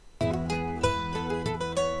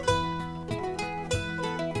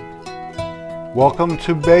Welcome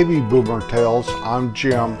to Baby Boomer Tales. I'm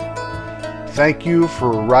Jim. Thank you for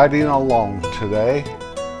riding along today.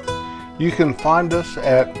 You can find us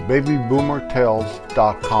at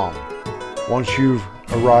babyboomertales.com. Once you've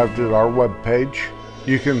arrived at our webpage,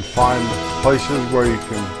 you can find places where you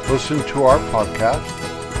can listen to our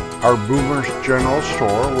podcast, our Boomers General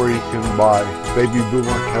Store where you can buy Baby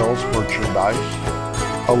Boomer Tales merchandise,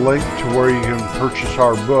 a link to where you can purchase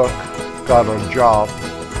our book, Got a Job,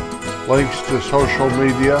 links to social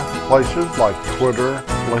media places like Twitter,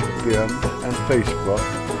 LinkedIn, and Facebook,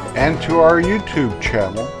 and to our YouTube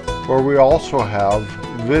channel where we also have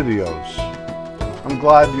videos. I'm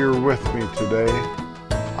glad you're with me today.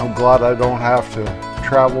 I'm glad I don't have to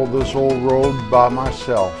travel this old road by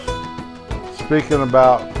myself. Speaking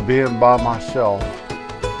about being by myself,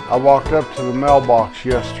 I walked up to the mailbox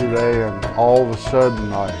yesterday and all of a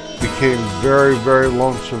sudden I became very, very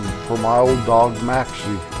lonesome for my old dog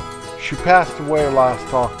Maxie. She passed away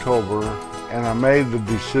last October, and I made the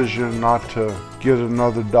decision not to get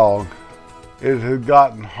another dog. It had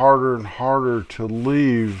gotten harder and harder to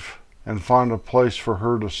leave and find a place for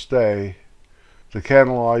her to stay. The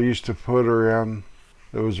kennel I used to put her in,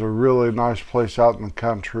 it was a really nice place out in the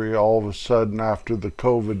country. All of a sudden, after the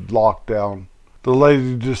COVID lockdown, the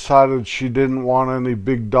lady decided she didn't want any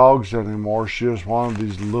big dogs anymore. She just wanted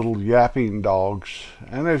these little yapping dogs.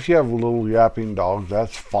 And if you have little yapping dogs,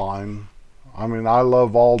 that's fine. I mean, I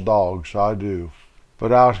love all dogs, I do.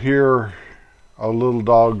 But out here, a little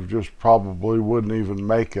dog just probably wouldn't even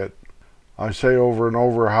make it. I say over and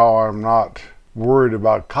over how I'm not worried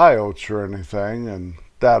about coyotes or anything, and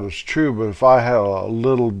that is true. But if I had a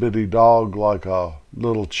little bitty dog like a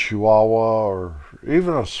little Chihuahua or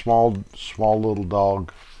even a small little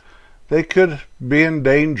dog, they could be in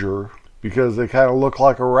danger because they kind of look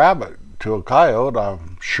like a rabbit to a coyote,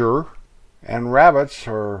 I'm sure. And rabbits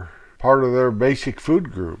are part of their basic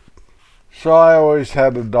food group. So I always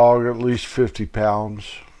had a dog at least 50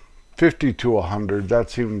 pounds, 50 to 100. That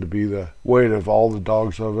seemed to be the weight of all the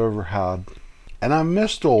dogs I've ever had. And I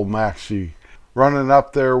missed old Maxie running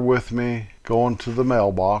up there with me, going to the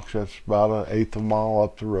mailbox. That's about an eighth of a mile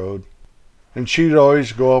up the road. And she'd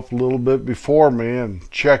always go up a little bit before me and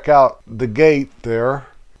check out the gate there.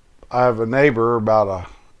 I have a neighbor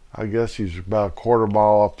I guess he's about a quarter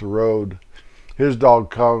mile up the road. His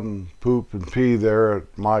dog come and poop and pee there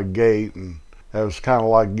at my gate, and that was kind of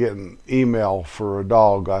like getting email for a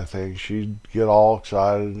dog, I think. She'd get all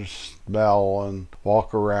excited and smell and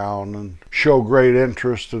walk around and show great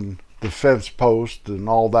interest in the fence post and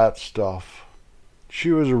all that stuff. She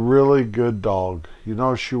was a really good dog. You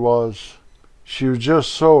know she was. She was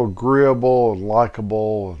just so agreeable and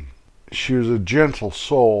likable, and she was a gentle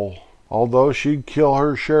soul. Although she'd kill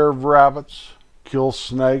her share of rabbits, kill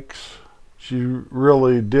snakes, she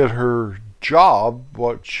really did her job,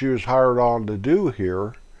 what she was hired on to do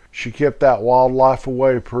here. She kept that wildlife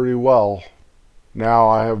away pretty well. Now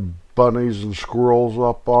I have bunnies and squirrels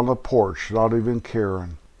up on the porch, not even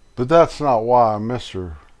caring. But that's not why I miss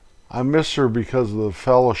her. I miss her because of the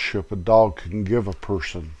fellowship a dog can give a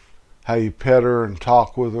person. How you pet her and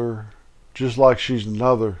talk with her, just like she's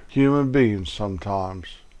another human being sometimes.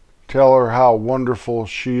 Tell her how wonderful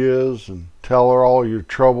she is, and tell her all your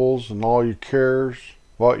troubles and all your cares,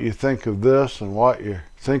 what you think of this and what you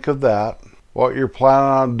think of that, what you're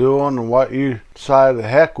planning on doing and what you decide to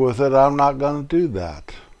heck with it, I'm not going to do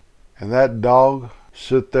that. And that dog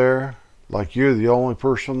sit there like you're the only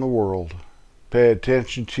person in the world. Pay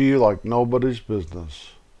attention to you like nobody's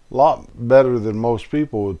business. A lot better than most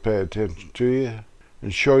people would pay attention to you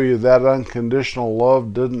and show you that unconditional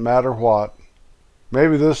love doesn't matter what.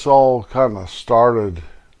 Maybe this all kind of started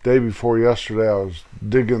day before yesterday. I was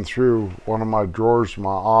digging through one of my drawers in my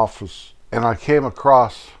office and I came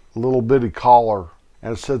across a little bitty collar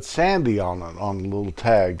and it said Sandy on it, on the little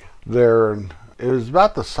tag there, and it was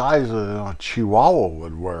about the size of a Chihuahua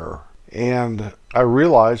would wear. And I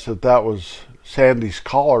realized that was Sandy's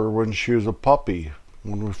collar when she was a puppy.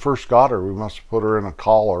 When we first got her, we must have put her in a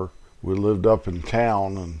collar. We lived up in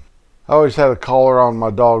town, and I always had a collar on my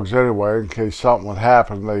dogs anyway, in case something would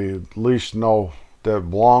happen. They at least know that it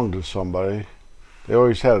belonged to somebody. They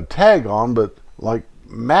always had a tag on, but like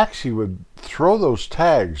Maxie would throw those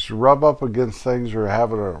tags, rub up against things, or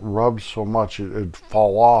have it rubbed so much it'd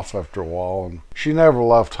fall off after a while. And she never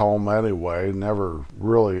left home anyway, never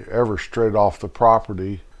really ever strayed off the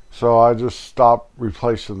property. So I just stopped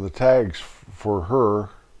replacing the tags for her.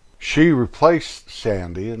 She replaced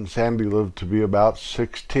Sandy, and Sandy lived to be about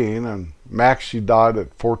 16, and Maxie died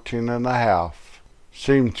at 14 and a half.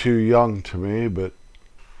 Seemed too young to me, but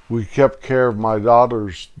We kept care of my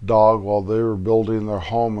daughter's dog while they were building their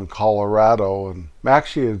home in Colorado, and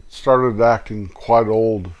Maxie had started acting quite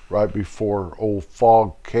old right before old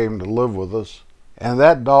Fog came to live with us. And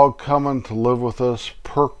that dog coming to live with us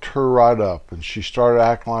perked her right up, and she started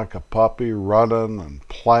acting like a puppy, running and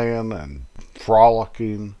playing and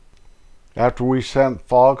frolicking. After we sent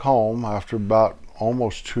Fog home, after about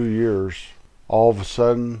almost 2 years, all of a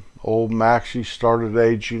sudden old Maxie started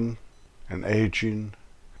aging and aging.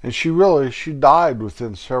 And she died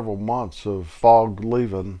within several months of Fog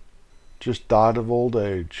leaving. Just died of old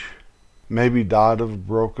age. Maybe died of a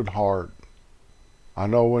broken heart. I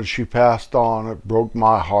know when she passed on, it broke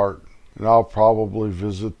my heart. And I'll probably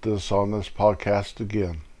visit this on this podcast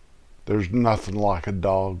again. There's nothing like a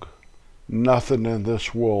dog. Nothing in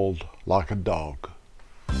this world like a dog.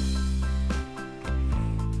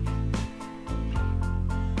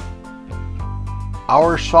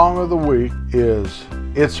 Our song of the week is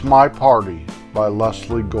It's My Party by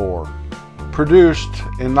Leslie Gore. Produced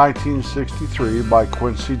in 1963 by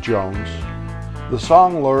Quincy Jones, the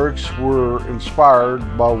song lyrics were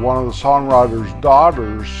inspired by one of the songwriter's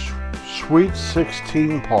daughter's Sweet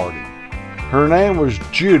 16 party. Her name was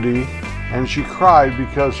Judy, and she cried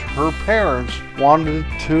because her parents wanted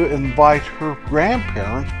to invite her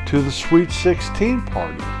grandparents to the Sweet 16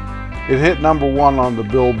 party. It hit number 1 on the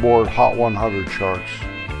Billboard Hot 100 charts.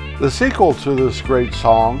 The sequel to this great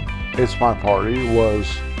song, It's My Party,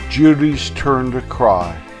 was Judy's Turn to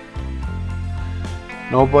Cry.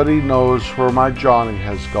 Nobody knows where my Johnny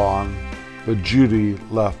has gone, but Judy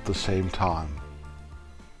left the same time.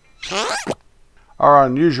 Our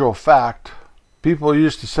unusual fact, people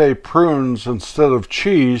used to say prunes instead of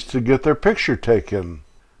cheese to get their picture taken.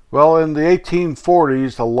 Well, in the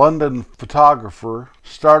 1840s, a London photographer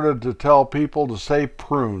started to tell people to say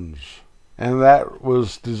prunes. And that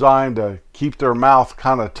was designed to keep their mouth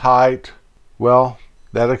kind of tight. Well,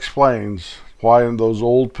 that explains why in those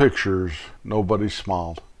old pictures, nobody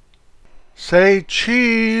smiled. Say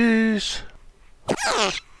cheese!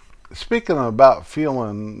 Speaking about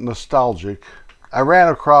feeling nostalgic, I ran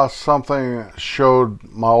across something that showed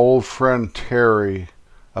my old friend Terry,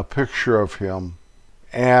 a picture of him.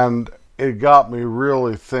 And it got me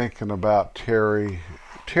really thinking about Terry.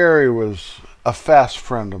 Terry was a fast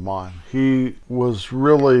friend of mine. He was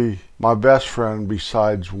really my best friend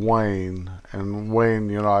besides Wayne. And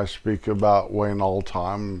Wayne, I speak about Wayne all the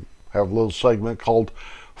time. I have a little segment called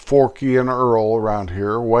Forky and Earl around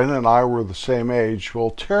here. Wayne and I were the same age. Well,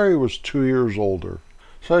 Terry was 2 years older.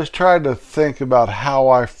 So I was trying to think about how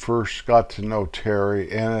I first got to know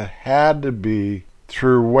Terry, and it had to be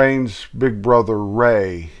through Wayne's big brother,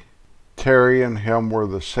 Ray. Terry and him were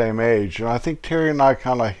the same age, and I think Terry and I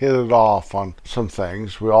kind of hit it off on some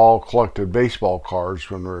things. We all collected baseball cards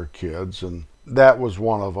when we were kids, and that was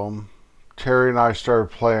one of them. Terry and I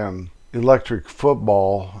started playing electric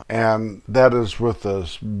football, and that is with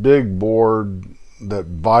this big board that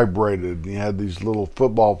vibrated. You had these little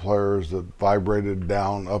football players that vibrated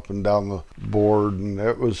up and down the board, and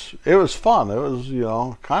it was fun. It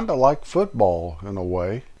was, kind of like football in a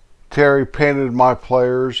way. Terry painted my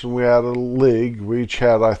players, and we had a league. We each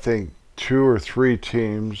had, I think, 2 or 3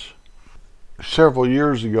 teams. Several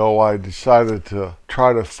years ago, I decided to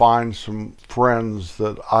try to find some friends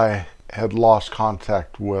that I had lost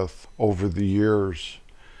contact with over the years,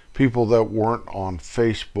 people that weren't on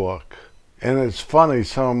Facebook. And it's funny,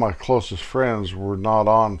 some of my closest friends were not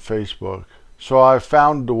on Facebook. So I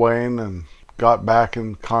found Dwayne and got back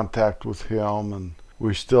in contact with him, and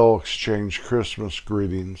we still exchange Christmas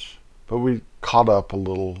greetings. But we caught up a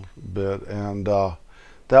little bit, and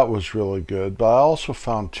that was really good. But I also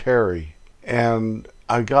found Terry, and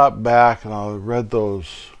I got back and I read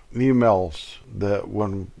those emails that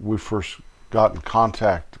when we first got in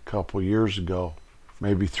contact a couple years ago,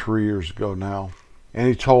 maybe 3 years ago now. And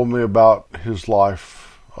he told me about his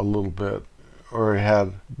life a little bit, or he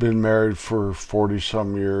had been married for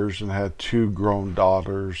 40-some years and had 2 grown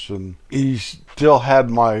daughters. And he still had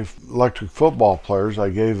my electric football players. I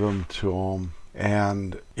gave them to him.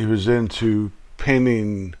 And he was into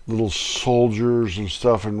painting little soldiers and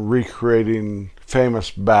stuff and recreating famous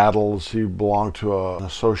battles. He belonged to an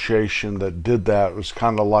association that did that. It was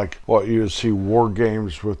kind of like what you would see war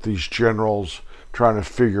games with these generals trying to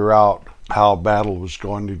figure out how a battle was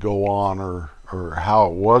going to go on or how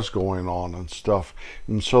it was going on and stuff.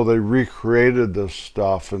 And so they recreated this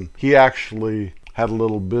stuff, and he actually had a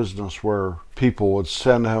little business where people would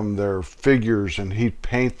send him their figures and he'd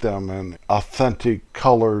paint them in authentic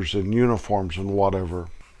colors and uniforms and whatever.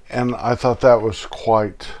 And I thought that was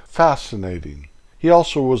quite fascinating. He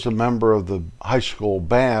also was a member of the high school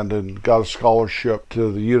band and got a scholarship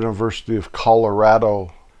to the University of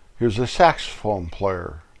Colorado. He was a saxophone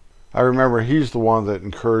player. I remember he's the one that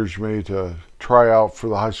encouraged me to try out for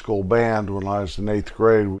the high school band when I was in 8th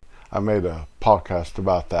grade. I made a podcast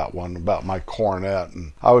about that one, about my cornet,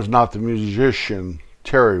 and I was not the musician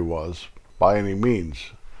Terry was, by any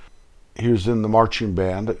means. He was in the marching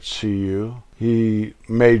band at CU. He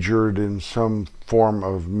majored in some form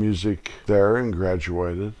of music there and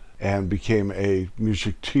graduated and became a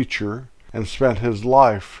music teacher and spent his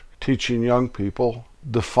life teaching young people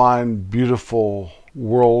the fine, beautiful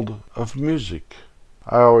world of music.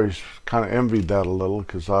 I always kind of envied that a little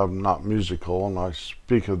because I'm not musical, and I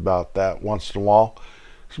speak about that once in a while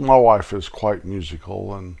because my wife is quite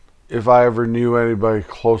musical, and if I ever knew anybody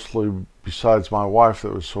closely besides my wife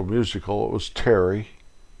that was so musical, it was Terry.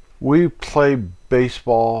 We played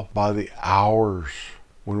baseball by the hours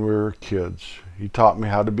when we were kids. He taught me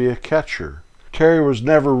how to be a catcher. Terry was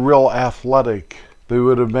never real athletic, but he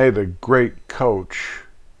would have made a great coach.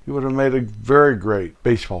 He would have made a very great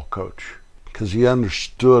baseball coach because he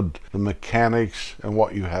understood the mechanics and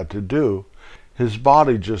what you had to do. His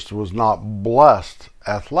body just was not blessed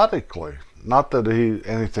athletically. Not that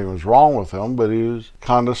anything was wrong with him, but he was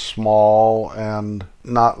kind of small and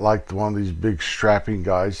not like one of these big strapping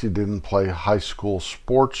guys. He didn't play high school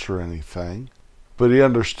sports or anything, but he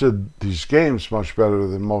understood these games much better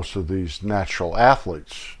than most of these natural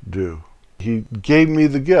athletes do. He gave me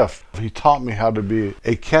the gift. He taught me how to be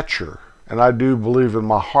a catcher. And I do believe in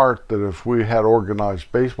my heart that if we had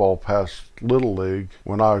organized baseball past Little League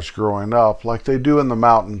when I was growing up, like they do in the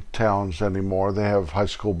mountain towns anymore, they have high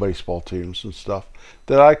school baseball teams and stuff,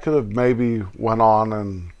 that I could have maybe went on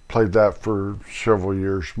and played that for several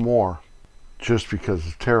years more, just because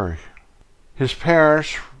of Terry. His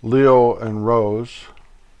parents, Leo and Rose,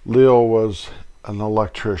 Leo was an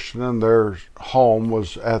electrician and their home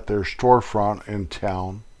was at their storefront in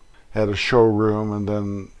town. Had a showroom, and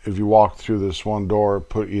then if you walked through this one door, it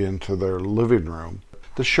put you into their living room.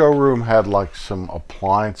 The showroom had like some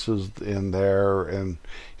appliances in there, and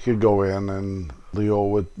you could go in and Leo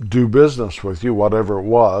would do business with you, whatever it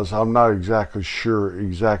was. I'm not exactly sure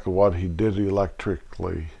exactly what he did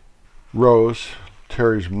electrically. Rose,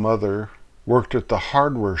 Terry's mother, worked at the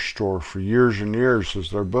hardware store for years and years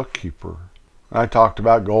as their bookkeeper. I talked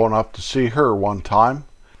about going up to see her one time.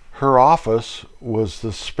 Her office was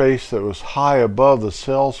the space that was high above the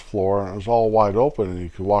sales floor, and it was all wide open, and you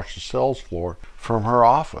could watch the sales floor from her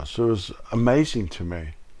office. It was amazing to me.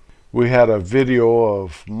 We had a video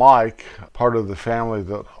of Mike, part of the family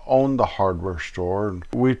that owned the hardware store, and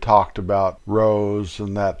we talked about Rose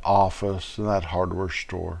and that office and that hardware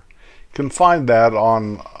store. You can find that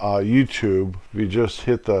on YouTube. If you just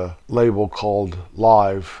hit the label called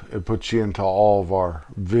Live, it puts you into all of our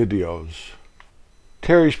videos.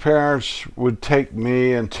 Terry's parents would take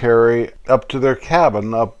me and Terry up to their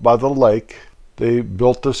cabin up by the lake. They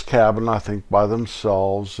built this cabin, I think, by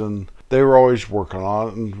themselves, and they were always working on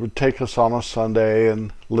it and would take us on a Sunday,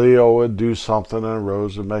 and Leo would do something and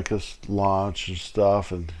Rose would make us lunch and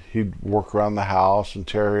stuff, and he'd work around the house, and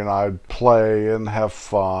Terry and I'd play and have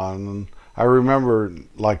fun. And I remember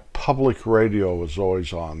like public radio was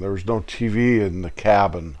always on. There was no TV in the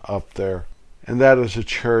cabin up there. And that is a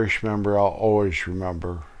cherished memory I'll always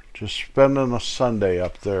remember. Just spending a Sunday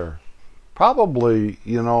up there. Probably,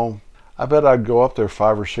 I bet I'd go up there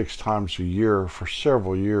 5 or 6 times a year for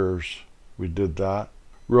several years. We did that.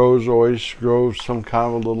 Rose always drove some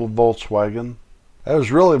kind of a little Volkswagen. That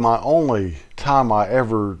was really my only time I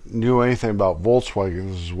ever knew anything about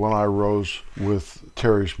Volkswagens, is when I rose with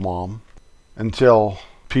Terry's mom. Until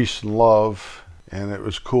Peace and Love, and it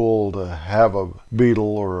was cool to have a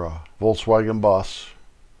Beetle or a Volkswagen bus.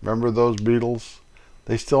 Remember those Beetles?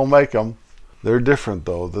 They still make them. They're different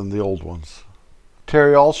though than the old ones.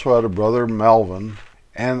 Terry also had a brother, Melvin,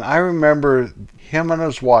 and I remember him and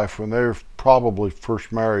his wife, when they were probably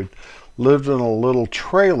first married, lived in a little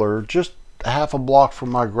trailer just half a block from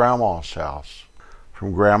my grandma's house.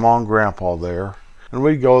 From Grandma and Grandpa there. And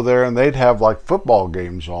we'd go there and they'd have like football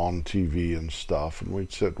games on TV and stuff, and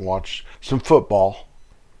we'd sit and watch some football.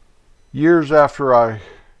 Years after I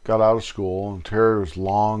got out of school, and Terry was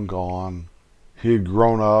long gone. He had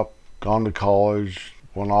grown up, gone to college,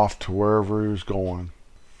 went off to wherever he was going.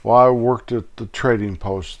 Well, I worked at the trading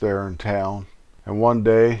post there in town, and one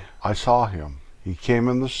day I saw him. He came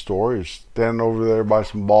in the store. He was standing over there by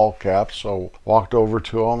some ball caps, so I walked over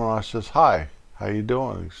to him and I says, "Hi, how you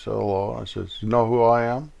doing?" He said, "Hello." I said, "You know who I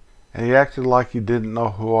am?" And he acted like he didn't know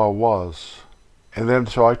who I was. And then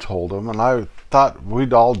so I told him, and I thought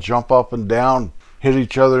we'd all jump up and down, hit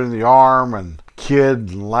each other in the arm, and kid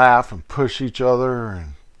and laugh and push each other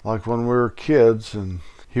and like when we were kids, and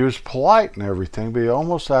he was polite and everything, but he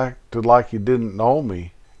almost acted like he didn't know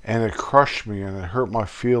me, and it crushed me and it hurt my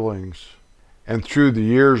feelings. And through the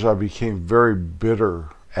years I became very bitter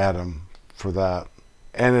at him for that.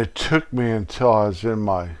 And it took me until I was in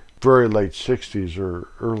my very late 60s or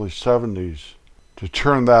early 70s to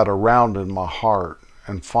turn that around in my heart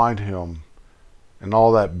and find him and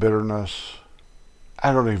all that bitterness.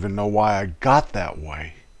 I don't even know why I got that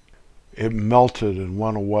way. It melted and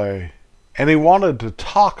went away. And he wanted to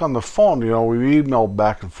talk on the phone. We emailed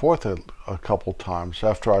back and forth a couple times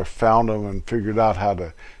after I found him and figured out how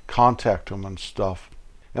to contact him and stuff.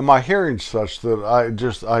 And my hearing's such that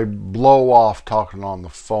I blow off talking on the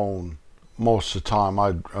phone most of the time.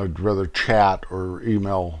 I'd rather chat or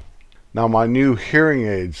email. Now my new hearing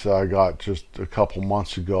aids that I got just a couple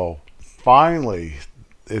months ago, finally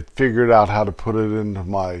it figured out how to put it into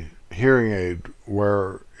my hearing aid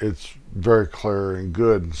where it's very clear and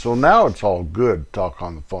good. And so now it's all good to talk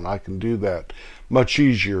on the phone. I can do that much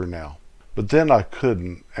easier now. But then I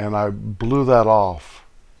couldn't, and I blew that off.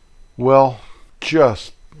 Well,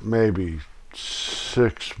 just maybe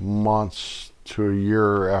 6 months to a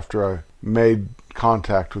year after I made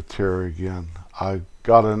contact with Terry again, I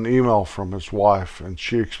got an email from his wife, and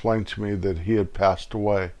she explained to me that he had passed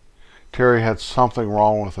away. Terry had something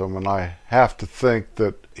wrong with him, and I have to think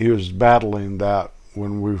that he was battling that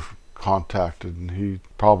when we've contacted, and he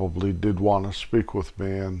probably did want to speak with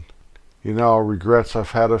me. And regrets,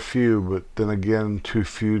 I've had a few, but then again, too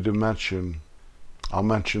few to mention. I'll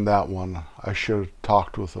mention that one. I should have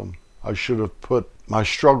talked with him. I should have put my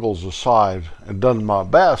struggles aside and done my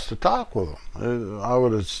best to talk with him. I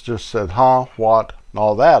would have just said, huh, what, and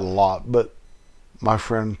all that a lot, but my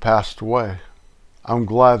friend passed away. I'm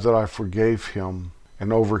glad that I forgave him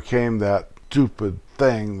and overcame that stupid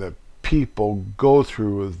thing that people go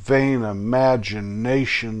through with vain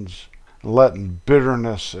imaginations, letting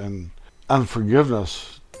bitterness and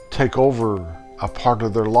unforgiveness take over a part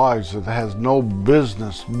of their lives that has no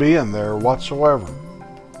business being there whatsoever.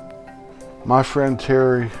 My friend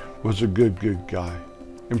Terry was a good guy.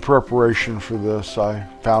 In preparation for this, I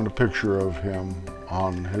found a picture of him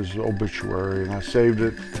on his obituary, and I saved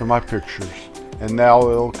it to my pictures. And now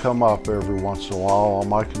it'll come up every once in a while on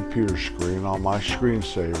my computer screen, on my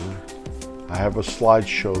screensaver. I have a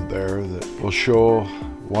slideshow there that will show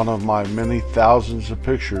one of my many thousands of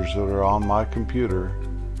pictures that are on my computer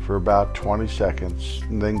for about 20 seconds,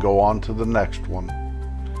 and then go on to the next one.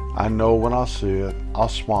 I know when I'll see it, I'll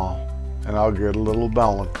smile, and I'll get a little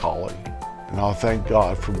melancholy, and I'll thank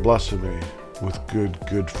God for blessing me with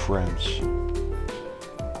good friends.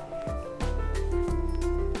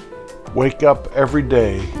 Wake up every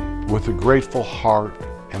day with a grateful heart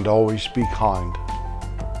and always be kind.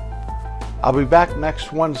 I'll be back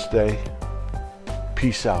next Wednesday.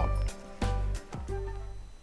 Peace out.